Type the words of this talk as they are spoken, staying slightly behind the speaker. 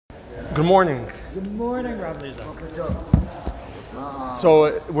Good morning. Good morning, Rob Leza.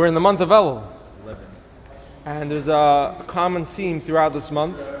 So we're in the month of Elul, and there's a common theme throughout this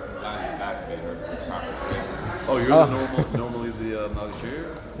month. Oh, you're normally the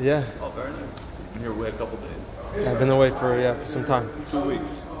Malachir? Yeah, Oh, very nice. You've been here away a couple days. I've been away for some time. 2 weeks.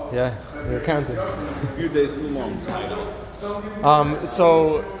 Yeah, we're counting. A few days too long.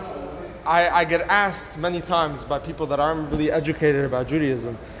 So I get asked many times by people that aren't really educated about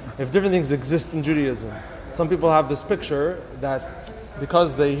Judaism if different things exist in Judaism. Some people have this picture that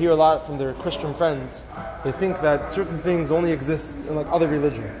because they hear a lot from their Christian friends, they think that certain things only exist in like other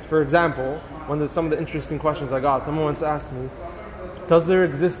religions. For example, one of some of the interesting questions I got, someone once asked me, does there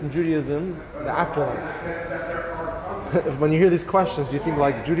exist in Judaism the afterlife? When you hear these questions, you think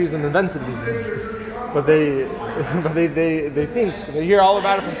like Judaism invented these things. But they think, they hear all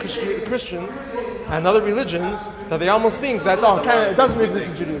about it from Christians and other religions, that they almost think that, it doesn't exist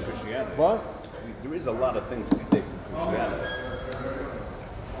in Judaism. What? There is a lot of things we take from Christianity.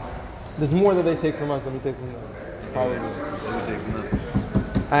 There's more that they take from us than we take from them. Probably. That we take from them.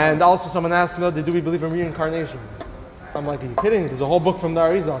 And also someone asked me, do we believe in reincarnation? I'm like, are you kidding? There's a whole book from the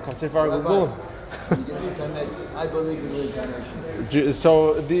Arizal called Sefer HaGilgulim. I believe in reincarnation.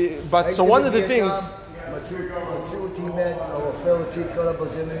 So one of the things... מצאו אותי מת, הרופא הוציא את כל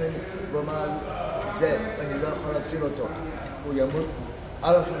הבוזים ממני, והוא אמר, אני לא יכול להציל אותו. הוא ימות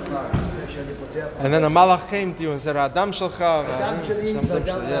על השולחן, לפני שאני פותח. And then a malach came to you and said, Adam shalcha. Adam שלי,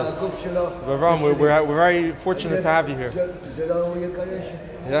 ואדם הגוף שלו. We're very fortunate to have you here. זה לא reincarnation.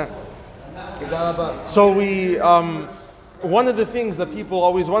 Yeah. תודה רבה. So one of the things that people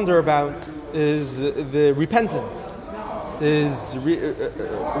always wonder about is the repentance, is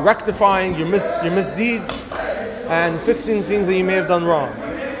rectifying your misdeeds and fixing things that you may have done wrong.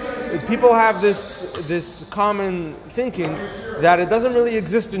 People have this common thinking that it doesn't really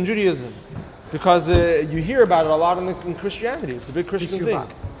exist in Judaism because you hear about it a lot in Christianity. It's a big Christian thing.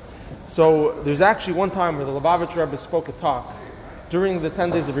 So there's actually one time where the Lubavitcher Rebbe spoke a talk during the 10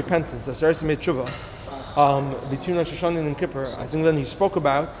 days of repentance, Aseret Yemei Tshuva, between Rosh Hashanah and Kippur. I think then he spoke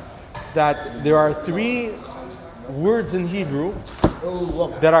about that there are 3 words in Hebrew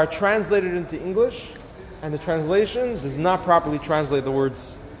that are translated into English, and the translation does not properly translate the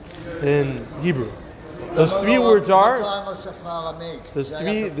words in Hebrew. Those 3 words are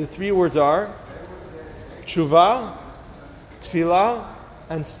the 3 words are tshuva, tefillah,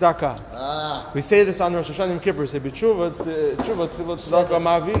 and tzedakah. We say this on Rosh Hashanah and Kippur. Say tshuva, tefillah, tzedakah,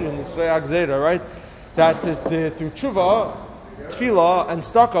 ma'avir, and tzvei agzera, right? That through tshuva, tefillah, and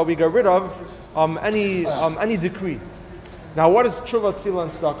tzedakah we get rid of any decree. Now, what is tshuva, tefillah,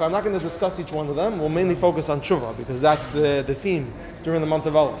 and tzedakah? I'm not going to discuss each one of them. We'll mainly focus on tshuva because that's the theme during the month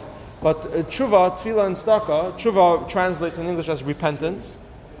of Elul. But tshuva, tefillah, and tzedakah, tshuva translates in English as repentance,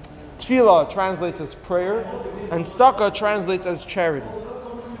 tefillah translates as prayer, and tzedakah translates as charity.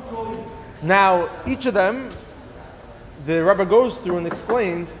 Now, each of them, the Rebbe goes through and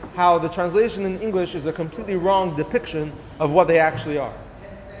explains how the translation in English is a completely wrong depiction of what they actually are.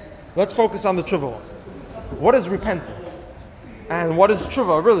 Let's focus on the tshuva. What is repentance? And what is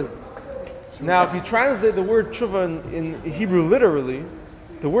tshuva, really? Now, if you translate the word tshuva in Hebrew literally,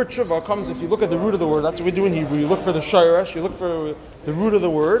 the word tshuva comes, if you look at the root of the word, that's what we do in Hebrew. You look for the shayresh, you look for the root of the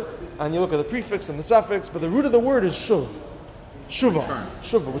word, and you look at the prefix and the suffix, but the root of the word is shuv.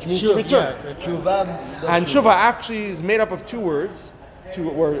 Shuva, which means to return. And tshuva actually is made up of 2 words,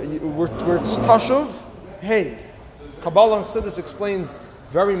 where it's tashuv, hey. Kabbalah and Chassidus explains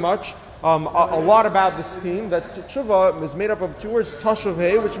very much, a lot about this theme, that tshuva is made up of 2 words, tashuv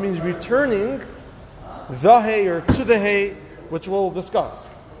hey, which means returning the hey or to the hey, which we'll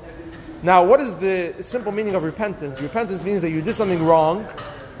discuss. Now, what is the simple meaning of repentance? Repentance means that you did something wrong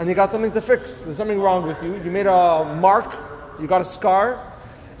and you got something to fix. There's something wrong with you. You made a mark, you got a scar,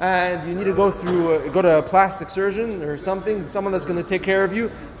 and you need to go to a plastic surgeon or something, someone that's going to take care of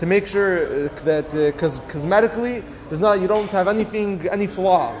you to make sure that, because cosmetically, you don't have any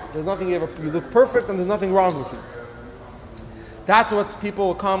flaw. There's nothing, you look perfect and there's nothing wrong with you. That's what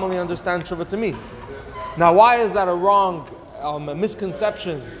people commonly understand tshuva to mean. Now, why is that a wrong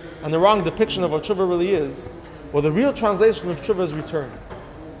misconception and the wrong depiction of what tshuva really is? Well, the real translation of tshuva is return.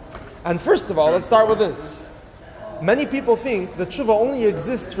 And first of all, let's start with this. Many people think that tshuva only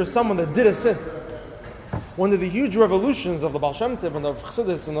exists for someone that did a sin. One of the huge revolutions of the Baal Shem Tov and of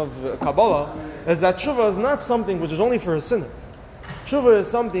Chassidus and of Kabbalah is that tshuva is not something which is only for a sinner. Tshuva is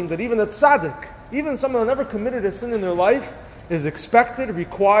something that even a tzaddik, even someone who never committed a sin in their life, is expected,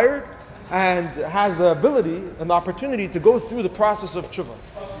 required, and has the ability and the opportunity to go through the process of tshuva,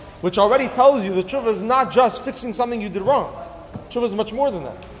 which already tells you that tshuva is not just fixing something you did wrong. Tshuva is much more than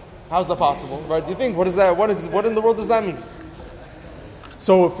that. How's that possible? Right? You think, what is that? What in the world does that mean?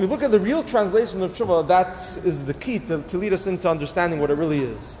 So if we look at the real translation of tshuva, that is the key to lead us into understanding what it really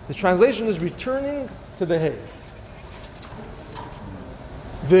is. The translation is returning to the hay.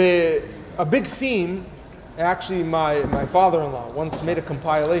 A big theme, actually my father-in-law once made a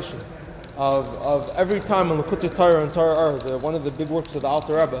compilation of every time in Likutei Torah and Torah one of the big works of the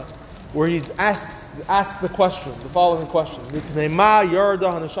Alter Rebbe, where he asked the question, the following question: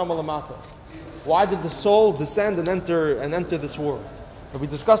 why did the soul descend and enter this world? And we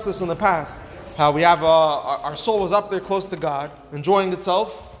discussed this in the past, how we have our soul was up there close to God, enjoying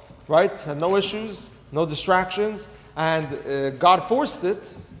itself, right? Had no issues, no distractions, and God forced it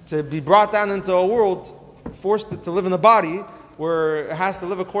to be brought down into a world, forced it to live in a body where it has to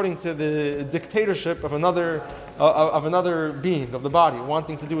live according to the dictatorship of another being, of the body,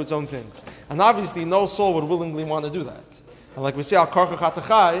 wanting to do its own things. And obviously no soul would willingly want to do that. And like we say, al-karcha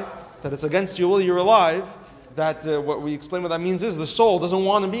chatachai, that it's against your will you're alive, that what we explain what that means is the soul doesn't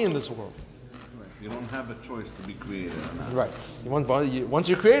want to be in this world. You don't have a choice to be created. Right. Once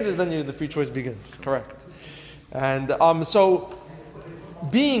you're created, then the free choice begins. Correct. And so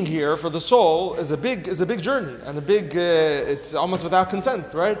being here for the soul is a big journey and a big. It's almost without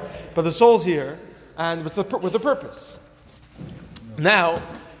consent, right? But the soul's here and with a purpose. Now,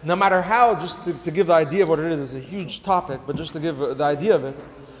 no matter how, just to give the idea of what it is, it's a huge topic, but just to give the idea of it,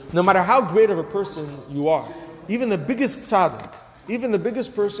 no matter how great of a person you are, even the biggest tzaddik, even the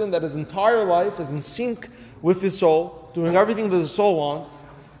biggest person that his entire life is in sync with his soul, doing everything that the soul wants,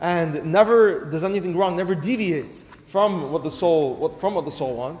 and never does anything wrong, never deviates from what the soul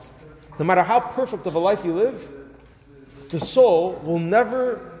wants, no matter how perfect of a life you live, the soul will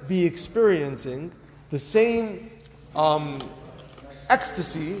never be experiencing the same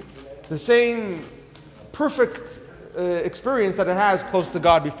ecstasy, the same perfect experience that it has close to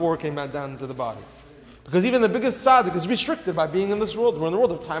God before it came down into the body. Because even the biggest tzaddik is restricted by being in this world. We're in the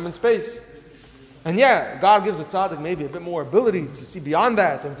world of time and space. And God gives the tzaddik maybe a bit more ability to see beyond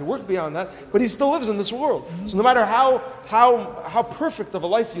that and to work beyond that, but he still lives in this world. So no matter how perfect of a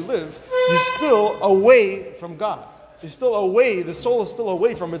life you live, you're still away from God. You're still away, the soul is still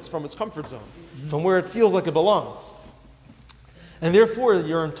away from its comfort zone, from where it feels like it belongs. And therefore,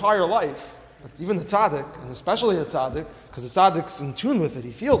 your entire life, even the tzaddik, and especially the tzaddik, because the tzaddik's in tune with it,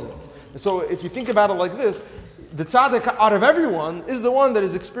 he feels it. And so if you think about it like this, the tzaddik out of everyone is the one that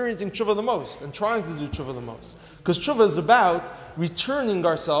is experiencing tshuva the most and trying to do tshuva the most. Because tshuva is about returning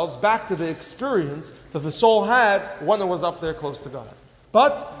ourselves back to the experience that the soul had when it was up there close to God.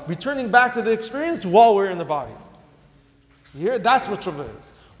 But returning back to the experience while we're in the body. Here, that's what tshuva is.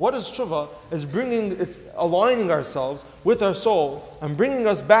 What is tshuva? It's aligning ourselves with our soul and bringing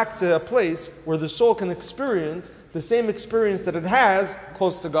us back to a place where the soul can experience the same experience that it has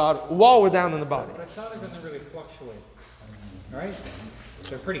close to God while we're down in the body. But tzaddik doesn't really fluctuate, right?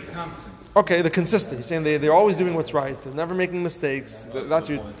 They're pretty constant. Okay, they're consistent. You're saying they're always doing what's right. They're never making mistakes. That's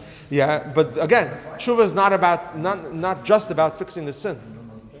your, yeah. But again, tshuva is not just about fixing the sin.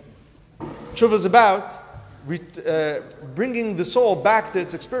 Tshuva is about bringing the soul back to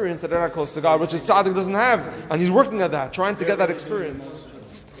its experience that it had close to God, which the tzaddik doesn't have, and he's working at that, trying to get that experience.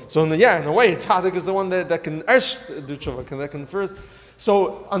 So in a way, tzaddik is the one that can do tshuva, that can first.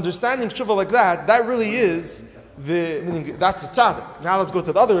 So understanding tshuva like that really is meaning that's a tzaddik. Now let's go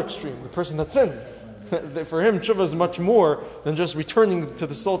to the other extreme, the person that sinned. For him, tshuva is much more than just returning to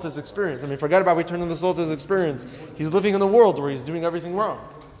the soul to his experience. I mean, forget about returning the soul to his experience. He's living in a world where he's doing everything wrong.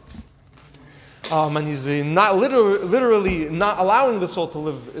 And he's not literally not allowing the soul to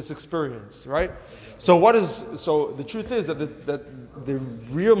live its experience, right? So the truth is that the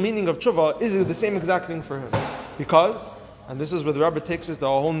real meaning of tshuva is the same exact thing for him. Because, and this is where the Rebbe takes us to a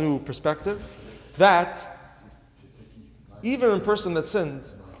whole new perspective, that even a person that sinned,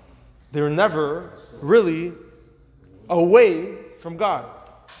 they're never really away from God.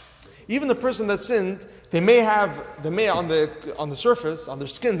 Even the person that sinned, they may on the surface, on their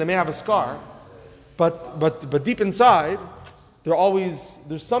skin, they may have a scar, but deep inside,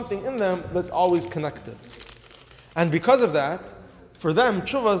 there's something in them that's always connected. And because of that, for them,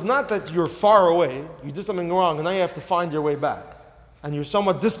 tshuva is not that you're far away, you did something wrong, and now you have to find your way back. And you're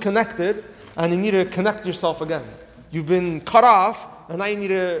somewhat disconnected, and you need to connect yourself again. You've been cut off, and now you need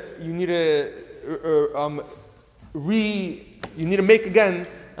to make again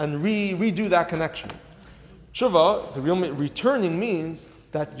and redo that connection. Tshuva, the real returning, means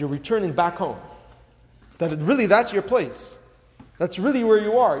that you're returning back home. That's your place. That's really where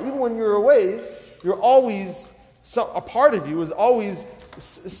you are. Even when you're away, you're always, a part of you is always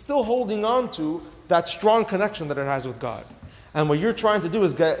still holding on to that strong connection that it has with God. And what you're trying to do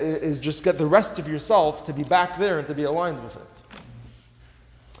is just get the rest of yourself to be back there and to be aligned with it.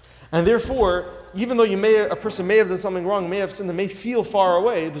 And therefore, even though a person may have done something wrong, may have sinned, and may feel far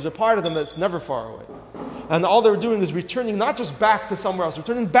away, there's a part of them that's never far away. And all they're doing is returning not just back to somewhere else,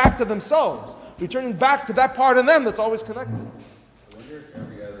 returning back to themselves, returning back to that part of them that's always connected. I wonder if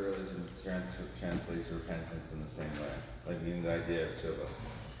every other religion translates repentance in the same way, like meaning the idea of tshuva.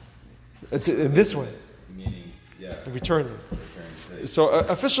 It's in this way. Meaning, yeah. Returning. So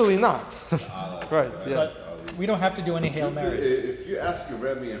officially not. Right, yeah. But we don't have to do any Hail Marys. If you ask your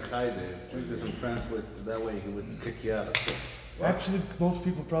Rebbe in Chayde, if Judaism translates to that way, he would kick you out. Actually, most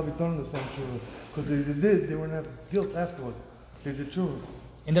people probably don't understand tshuva because they wouldn't have guilt afterwards. They did tshuva.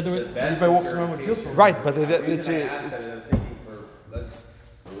 In other words, Everybody walks around with guilt. Right, but The reason I asked that is I'm thinking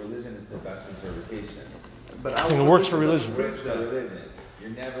for religion is the best interpretation. But I think it works for religion. Works for religion. You're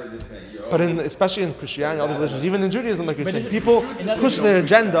never this thing. But especially in Christianity, other religions, even in Judaism, like you're But saying, is it- people in other push words- the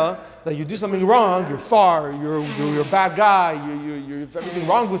agenda that you do something wrong, you're far, you're a bad guy, you're everything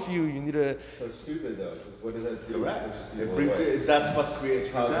wrong with you. You need to. So stupid though, because what does that do? it brings it, that's what creates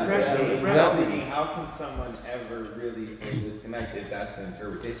Pressure. pressure. How can someone ever really be disconnected if that's the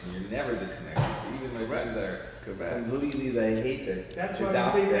interpretation? You're never disconnected. So even my friends that are completely, they hate that. That's to why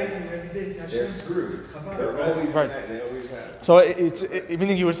doubt we say that thank you every day. they're Hashem. screwed. Chabad. They're always Right. connected. They always have. So it's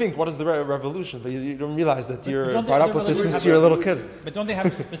meaning you would think, what is the revolution? But you don't realize that you're don't they- brought up the with this revolution since have you're a little kid. but don't they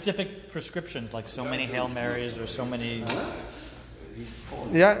have specific prescriptions, like so many Hail Marys or so many?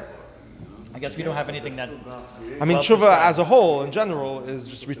 Yeah. I guess we don't have anything that. I mean, well tshuva prescribed. as a whole, in general, is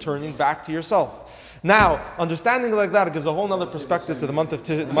just returning back to yourself. Now, understanding like that, it gives a whole other perspective to the month of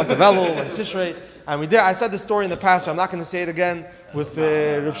Elul and Tishrei. And I said this story in the past, so I'm not going to say it again, with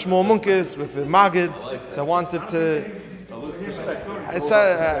Rav Shmuel Munkis, with the Magid. I wanted to. I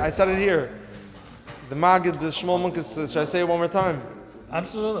said it here. The Magid, the Shmuel Munkis. Should I say it one more time?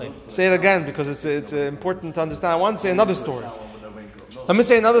 Absolutely. Say it again because it's important to understand. I want to say another story. Let me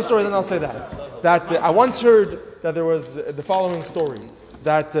say another story, then I'll say that. I once heard that there was the following story.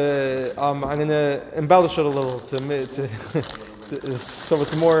 That I'm going to embellish it a little so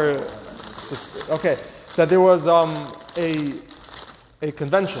it's more. Okay, that there was a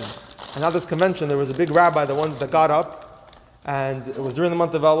convention, and at this convention there was a big rabbi, the one that got up, and it was during the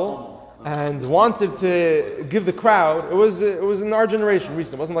month of Elul, and wanted to give the crowd. It was in our generation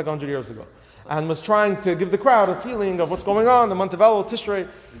recently. It wasn't like 100 years ago. And was trying to give the crowd a feeling of what's going on, the month of Elul, Tishrei.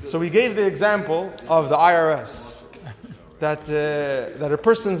 So he gave the example of the IRS, that a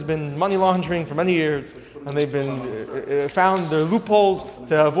person's been money laundering for many years, and they've been found their loopholes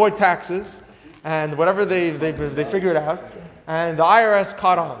to avoid taxes, and whatever they figured out, and the IRS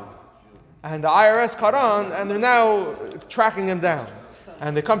caught on. And the IRS caught on, and they're now tracking him down.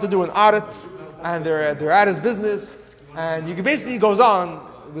 And they come to do an audit, and they're at his business, and he basically goes on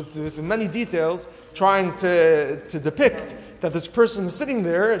with many details, trying to depict that this person is sitting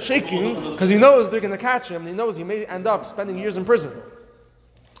there shaking because he knows they're going to catch him, and he knows he may end up spending years in prison.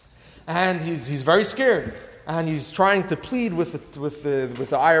 And he's very scared, and he's trying to plead with the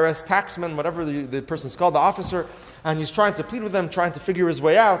IRS taxman, whatever the person's called, the officer, and he's trying to plead with them, trying to figure his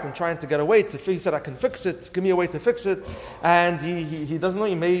way out, and trying to get a way to. He said, "I can fix it. Give me a way to fix it." And he doesn't know.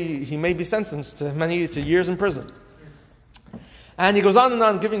 He may be sentenced to years in prison. And he goes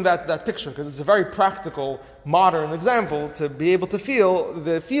on giving that picture, because it's a very practical, modern example to be able to feel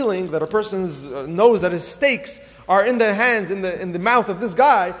the feeling that a person knows that his stakes are in the hands, in the mouth of this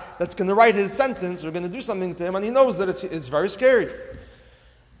guy that's going to write his sentence or going to do something to him, and he knows that it's very scary.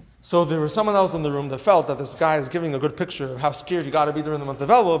 So there was someone else in the room that felt that this guy is giving a good picture of how scared you got to be during the month of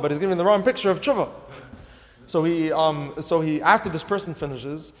Elul, but he's giving the wrong picture of tshuva. So he after this person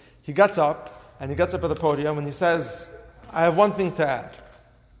finishes, he gets up at the podium and he says, "I have one thing to add."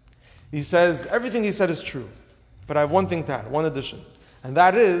 He says, everything he said is true, but I have one thing to add, one addition. And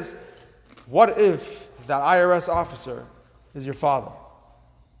that is, what if that IRS officer is your father?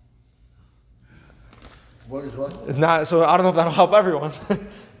 What is what? So I don't know if that'll help everyone,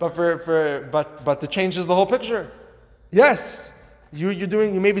 but to changes the whole picture. Yes, you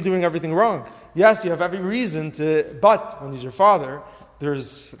may be doing everything wrong. Yes, you have every reason to, but when he's your father,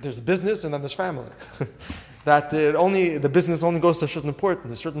 there's business and then there's family. That the business only goes to a certain point,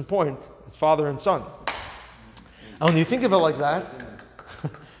 it's father and son. And when you think of it like that,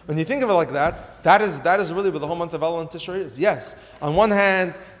 that is really what the whole month of Elul and Tishrei is. Yes, on one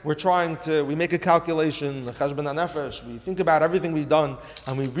hand, we make a calculation, the cheshbon hanefesh, we think about everything we've done,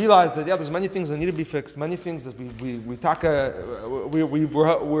 and we realize that there's many things that need to be fixed, many things that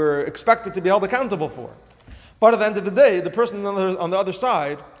we're expected to be held accountable for. But at the end of the day, the person on the other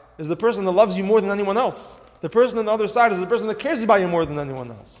side is the person that loves you more than anyone else. The person on the other side is the person that cares about you more than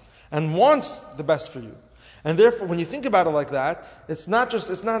anyone else and wants the best for you. And therefore, when you think about it like that,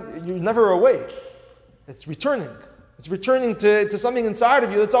 you're never away. It's returning. It's returning to something inside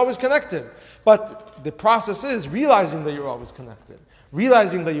of you that's always connected. But the process is realizing that you're always connected.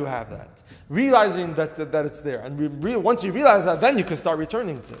 Realizing that you have that. Realizing that it's there. And once you realize that, then you can start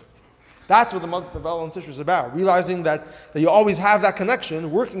returning to it. That's what the month of Elul and Tishri is about. Realizing that you always have that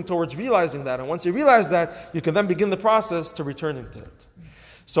connection, working towards realizing that. And once you realize that, you can then begin the process to returning to it.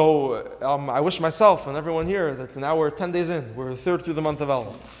 So I wish myself and everyone here that now we're 10 days in. We're a third through the month of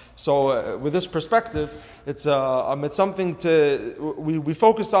Elul. So with this perspective, it's something we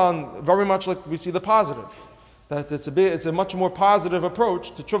focus on very much like we see the positive. That it's a much more positive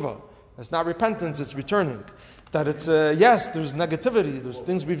approach to tshuva. It's not repentance, it's returning. That it's, yes, there's negativity, there's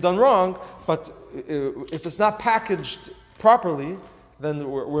things we've done wrong, but if it's not packaged properly,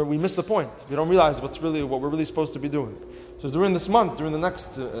 then we miss the point. We don't realize what we're really supposed to be doing. So during this month, during the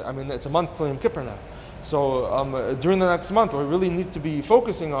next, it's a month till Yom Kippur now. So during the next month, what we really need to be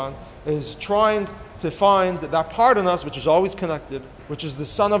focusing on is trying to find that part in us which is always connected, which is the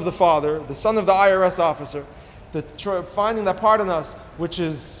son of the father, the son of the IRS officer, finding that part in us which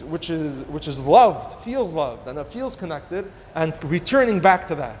is loved, feels loved, and that feels connected, and returning back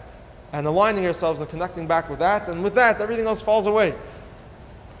to that, and aligning ourselves and connecting back with that, and with that, everything else falls away.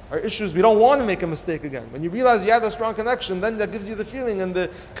 Our issues, we don't want to make a mistake again. When you realize you have that strong connection, then that gives you the feeling and the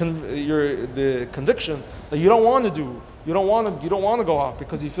conviction that you don't want to do. You don't want to go off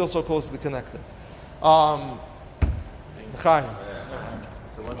because you feel so closely connected. Chaim.